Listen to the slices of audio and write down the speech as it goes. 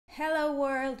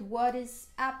world, what is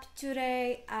up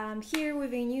today? I'm here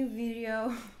with a new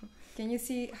video. Can you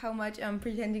see how much I'm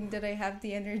pretending that I have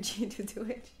the energy to do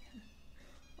it?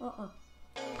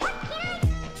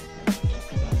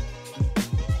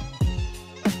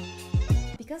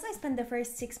 Because I spent the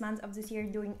first 6 months of this year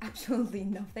doing absolutely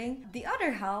nothing, the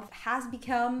other half has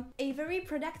become a very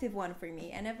productive one for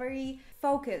me and a very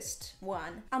focused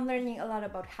one. I'm learning a lot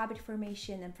about habit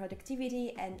formation and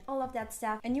productivity and all of that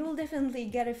stuff, and you will definitely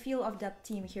get a feel of that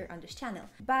theme here on this channel.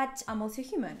 But I'm also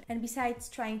human, and besides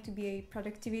trying to be a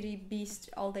productivity beast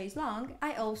all days long,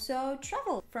 I also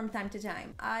travel from time to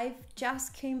time. I've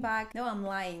just came back, no, I'm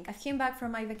lying. I came back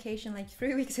from my vacation like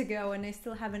 3 weeks ago and I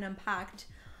still haven't unpacked.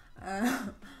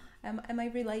 Am I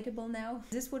relatable now?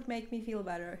 This would make me feel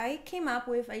better. I came up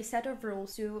with a set of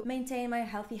rules to maintain my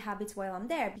healthy habits while I'm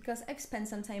there, because I've spent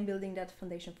some time building that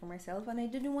foundation for myself and I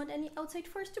didn't want any outside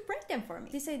force to break them for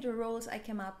me. These are the rules I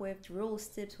came up with, rules,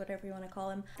 tips, whatever you want to call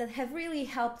them, that have really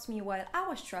helped me while I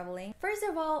was traveling. First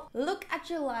of all, look at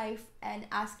your life and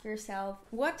ask yourself,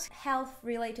 what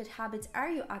health-related habits are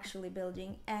you actually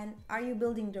building, and are you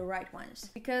building the right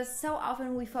ones? Because so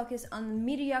often we focus on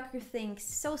mediocre things,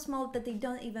 so small that they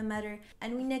don't even matter,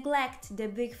 and we neglect the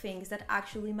big things that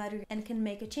actually matter and can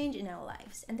make a change in our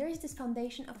lives. And there is this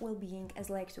foundation of well-being, as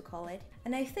I like to call it,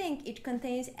 and I think it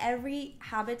contains every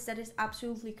habit that is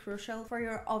absolutely crucial for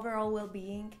your overall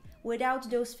well-being. Without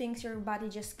those things, your body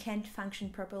just can't function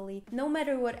properly. No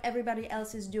matter what everybody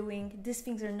else is doing, these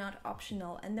things are not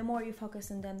optional, and the more you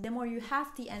focus on them, the more you have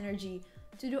the energy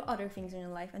to do other things in your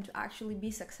life and to actually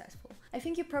be successful. I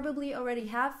think you probably already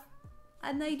have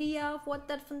an idea of what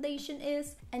that foundation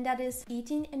is, and that is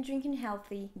eating and drinking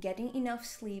healthy, getting enough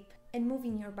sleep, and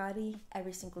moving your body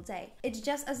every single day. It's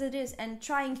just as it is, and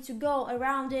trying to go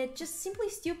around it just simply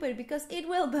stupid, because it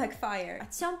will backfire.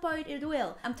 At some point it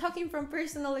will. I'm talking from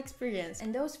personal experience.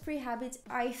 And those 3 habits,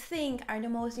 I think, are the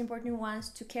most important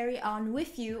ones to carry on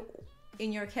with you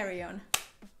in your carry-on.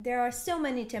 There are so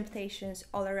many temptations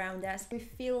all around us. We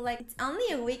feel like it's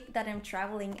only a week that I'm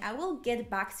traveling. I will get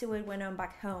back to it when I'm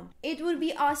back home. It would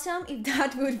be awesome if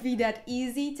that would be that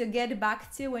easy to get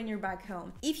back to when you're back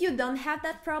home. If you don't have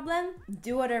that problem,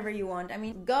 do whatever you want. I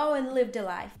mean, go and live the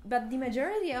life. But the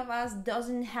majority of us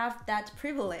doesn't have that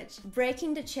privilege.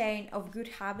 Breaking the chain of good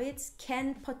habits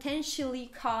can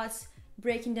potentially cause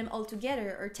breaking them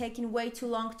altogether, or taking way too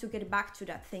long to get back to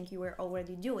that thing you were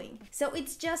already doing. So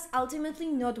it's just ultimately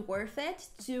not worth it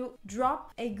to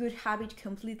drop a good habit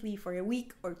completely for a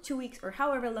week or 2 weeks or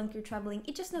however long you're traveling.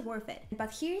 It's just not worth it.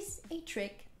 But here's a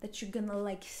trick that you're gonna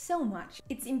like so much.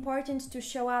 It's important to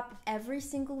show up every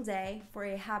single day for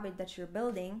a habit that you're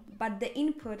building, but the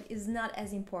input is not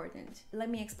as important.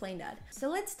 Let me explain that. So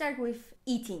let's start with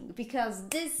eating, because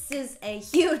this is a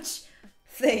huge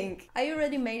thing. I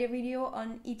already made a video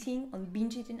on eating, on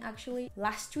binge eating actually,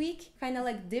 last week. Kind of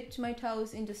like dipped my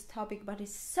toes in this topic, but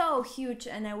it's so huge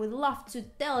and I would love to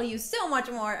tell you so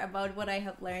much more about what I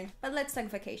have learned. But let's talk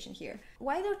vacation here.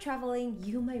 While you're traveling,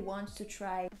 you may want to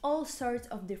try all sorts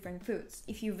of different foods.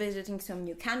 If you're visiting some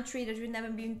new country that you've never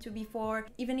been to before,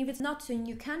 even if it's not a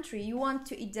new country, you want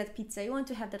to eat that pizza, you want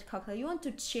to have that cocktail, you want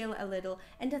to chill a little,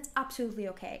 and that's absolutely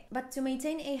okay. But to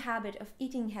maintain a habit of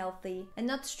eating healthy and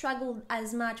not struggle as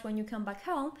much when you come back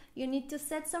home, you need to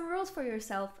set some rules for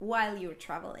yourself while you're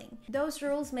traveling. Those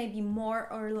rules may be more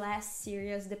or less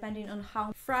serious depending on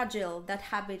how fragile that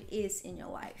habit is in your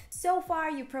life. So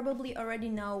far, you probably already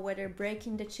know whether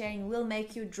breaking the chain will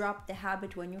make you drop the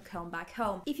habit when you come back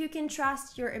home. If you can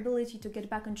trust your ability to get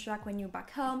back on track when you're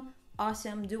back home,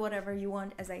 awesome, do whatever you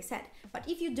want, as I said. But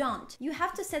if you don't, you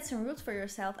have to set some rules for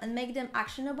yourself and make them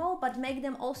actionable, but make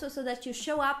them also so that you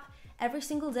show up every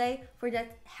single day for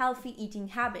that healthy eating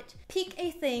habit. Pick a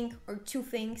thing or 2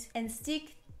 things and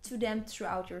stick to them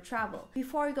throughout your travel.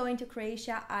 Before going to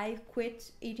Croatia, I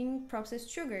quit eating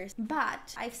processed sugars,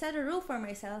 but I've set a rule for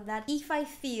myself that if I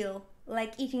feel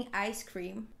like eating ice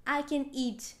cream, I can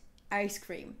eat ice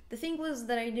cream. The thing was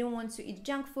that I didn't want to eat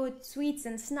junk food, sweets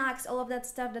and snacks, all of that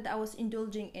stuff that I was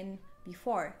indulging in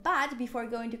before. But before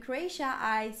going to Croatia,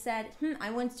 I said, I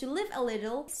want to live a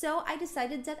little, so I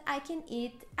decided that I can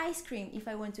eat ice cream if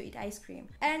I want to eat ice cream.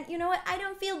 And you know what? I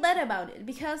don't feel bad about it,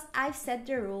 because I've set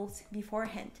the rules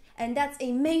beforehand. And that's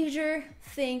a major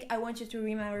thing I want you to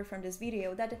remember from this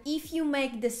video, that if you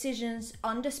make decisions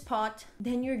on the spot,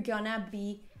 then you're gonna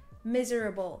be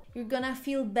miserable. You're gonna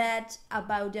feel bad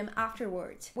about them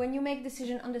afterwards. When you make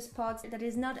decision on the spot that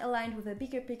is not aligned with a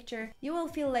bigger picture, you will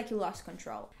feel like you lost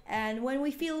control. And when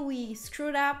we feel we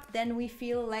screwed up, then we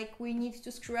feel like we need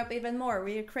to screw up even more.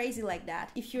 We're crazy like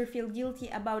that. If you feel guilty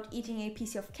about eating a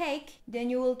piece of cake, then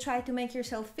you will try to make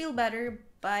yourself feel better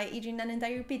by eating an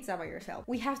entire pizza by yourself.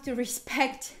 We have to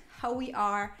respect how we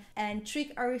are and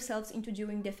trick ourselves into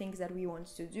doing the things that we want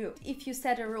to do. If you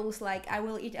set a rules like I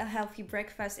will eat a healthy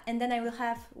breakfast and then I will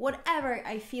have whatever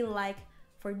I feel like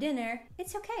for dinner,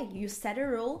 it's okay. You set a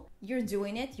rule, you're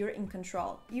doing it, you're in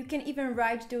control. You can even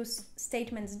write those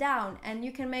statements down and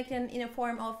you can make them in a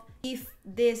form of if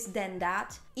this, then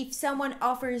that. If someone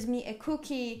offers me a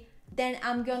cookie, then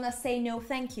I'm gonna say no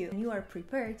thank you. You are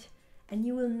prepared and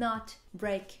you will not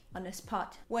break on the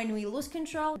spot. When we lose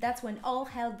control, that's when all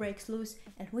hell breaks loose,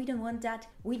 and we don't want that.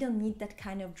 We don't need that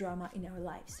kind of drama in our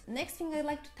lives. Next thing I'd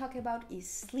like to talk about is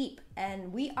sleep,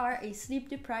 and we are a sleep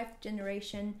deprived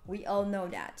generation. We all know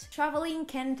that. Traveling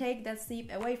can take that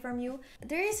sleep away from you.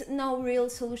 There is no real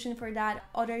solution for that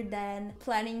other than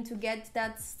planning to get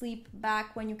that sleep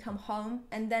back when you come home,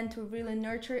 and then to really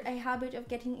nurture a habit of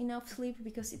getting enough sleep,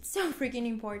 because it's so freaking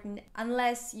important.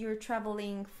 Unless you're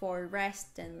traveling for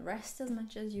rest, then rest as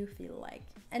much as you feel like.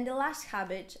 And the last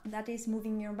habit, that is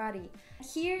moving your body.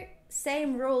 Here,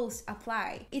 same rules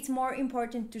apply. It's more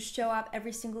important to show up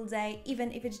every single day,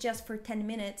 even if it's just for 10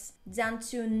 minutes, than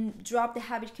to drop the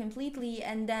habit completely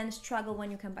and then struggle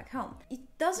when you come back home. It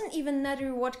doesn't even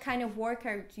matter what kind of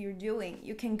workout you're doing.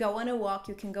 You can go on a walk,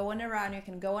 you can go on a run, you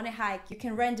can go on a hike, you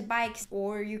can rent bikes,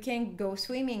 or you can go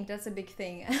swimming. That's a big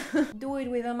thing. Do it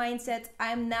with a mindset,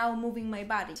 I'm now moving my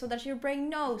body, so that your brain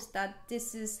knows that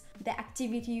this is the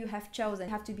activity you have chosen.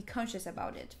 You have to be conscious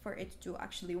about it for it to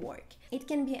actually work. It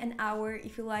can be an hour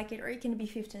if you like it, or it can be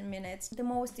 15 minutes. The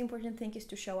most important thing is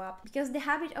to show up, because the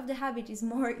habit of the habit is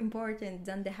more important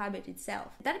than the habit itself.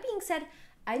 That being said,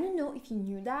 I don't know if you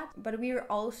knew that, but we are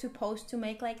all supposed to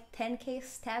make like 10k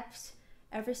steps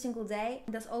every single day.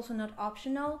 That's also not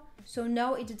optional. So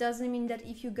no, it doesn't mean that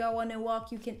if you go on a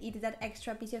walk you can eat that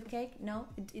extra piece of cake. No,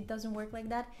 it doesn't work like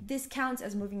that. This counts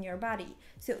as moving your body.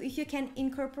 So if you can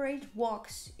incorporate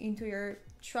walks into your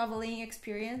traveling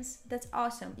experience, that's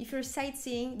awesome. If you're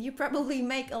sightseeing, you probably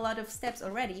make a lot of steps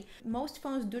already. Most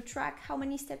phones do track how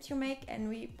many steps you make, and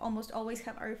we almost always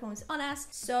have our phones on us.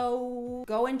 So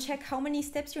go and check how many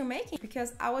steps you're making,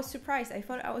 because I was surprised. I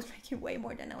thought I was making way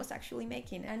more than I was actually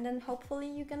making. And then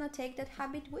hopefully you're gonna take that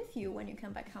habit with you when you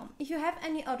come back home. If you have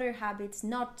any other habits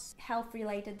not health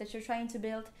related that you're trying to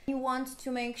build, you want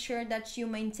to make sure that you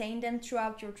maintain them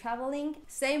throughout your traveling,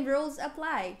 same rules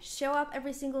apply. Show up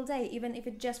every single day, even if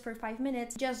it's just for 5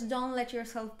 minutes. Just don't let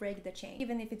yourself break the chain.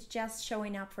 Even if it's just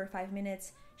showing up for 5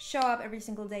 minutes, show up every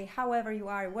single day, however you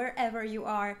are, wherever you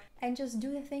are, and just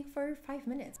do the thing for 5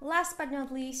 minutes. Last but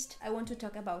not least, I want to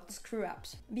talk about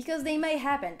screw-ups, because they may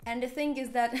happen. And the thing is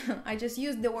that I just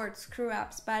used the word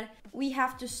screw-ups, but we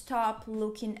have to stop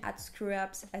looking at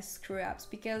screw-ups as screw-ups,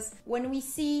 because when we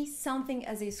see something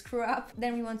as a screw-up,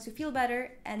 then we want to feel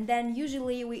better, and then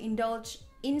usually we indulge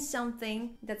in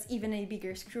something that's even a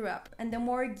bigger screw up. And the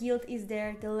more guilt is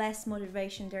there, the less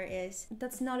motivation there is.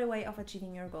 That's not a way of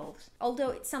achieving your goals.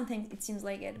 Although it's something, it seems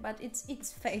like it, but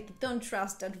it's fake. Don't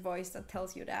trust that voice that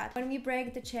tells you that. When we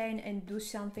break the chain and do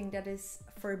something that is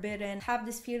forbidden, have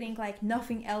this feeling like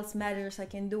nothing else matters, I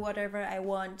can do whatever I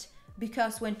want,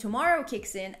 because when tomorrow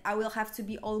kicks in, I will have to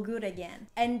be all good again.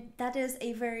 And that is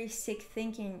a very sick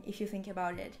thinking if you think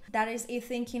about it. That is a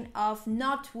thinking of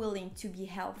not willing to be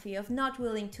healthy, of not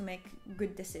willing to make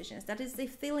good decisions. That is a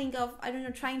feeling of, I don't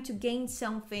know, trying to gain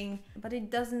something, but it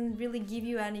doesn't really give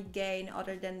you any gain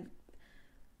other than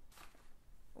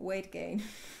weight gain.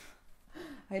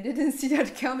 I didn't see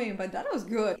that coming, but that was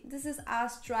good. This is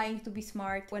us trying to be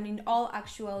smart when in all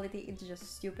actuality it's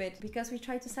just stupid, because we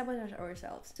try to sabotage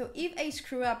ourselves. So if a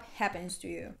screw up happens to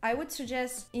you, I would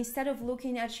suggest, instead of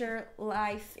looking at your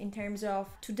life in terms of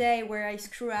today where I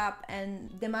screw up and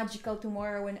the magical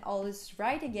tomorrow when all is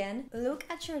right again, look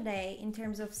at your day in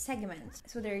terms of segments.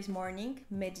 So there is morning,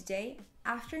 midday,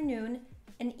 afternoon,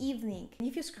 and evening. And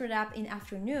if you screwed up in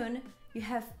afternoon, you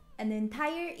have an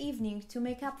entire evening to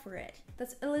make up for it.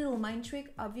 That's a little mind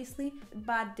trick, obviously,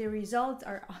 but the results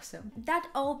are awesome. That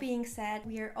all being said,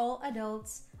 we are all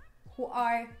adults who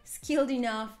are skilled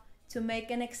enough to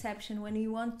make an exception when we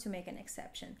want to make an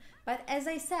exception. But as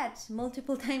I said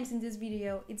multiple times in this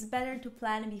video, it's better to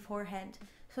plan beforehand,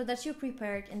 so that you're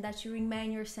prepared and that you remain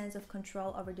your sense of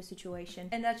control over the situation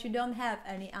and that you don't have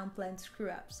any unplanned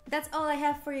screw-ups. That's all I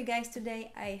have for you guys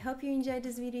today. I hope you enjoyed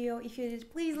this video. If you did,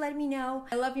 please let me know.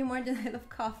 I love you more than I love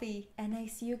coffee, and I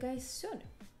see you guys soon.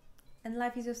 And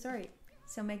life is your story,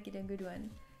 so make it a good one.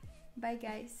 Bye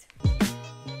guys.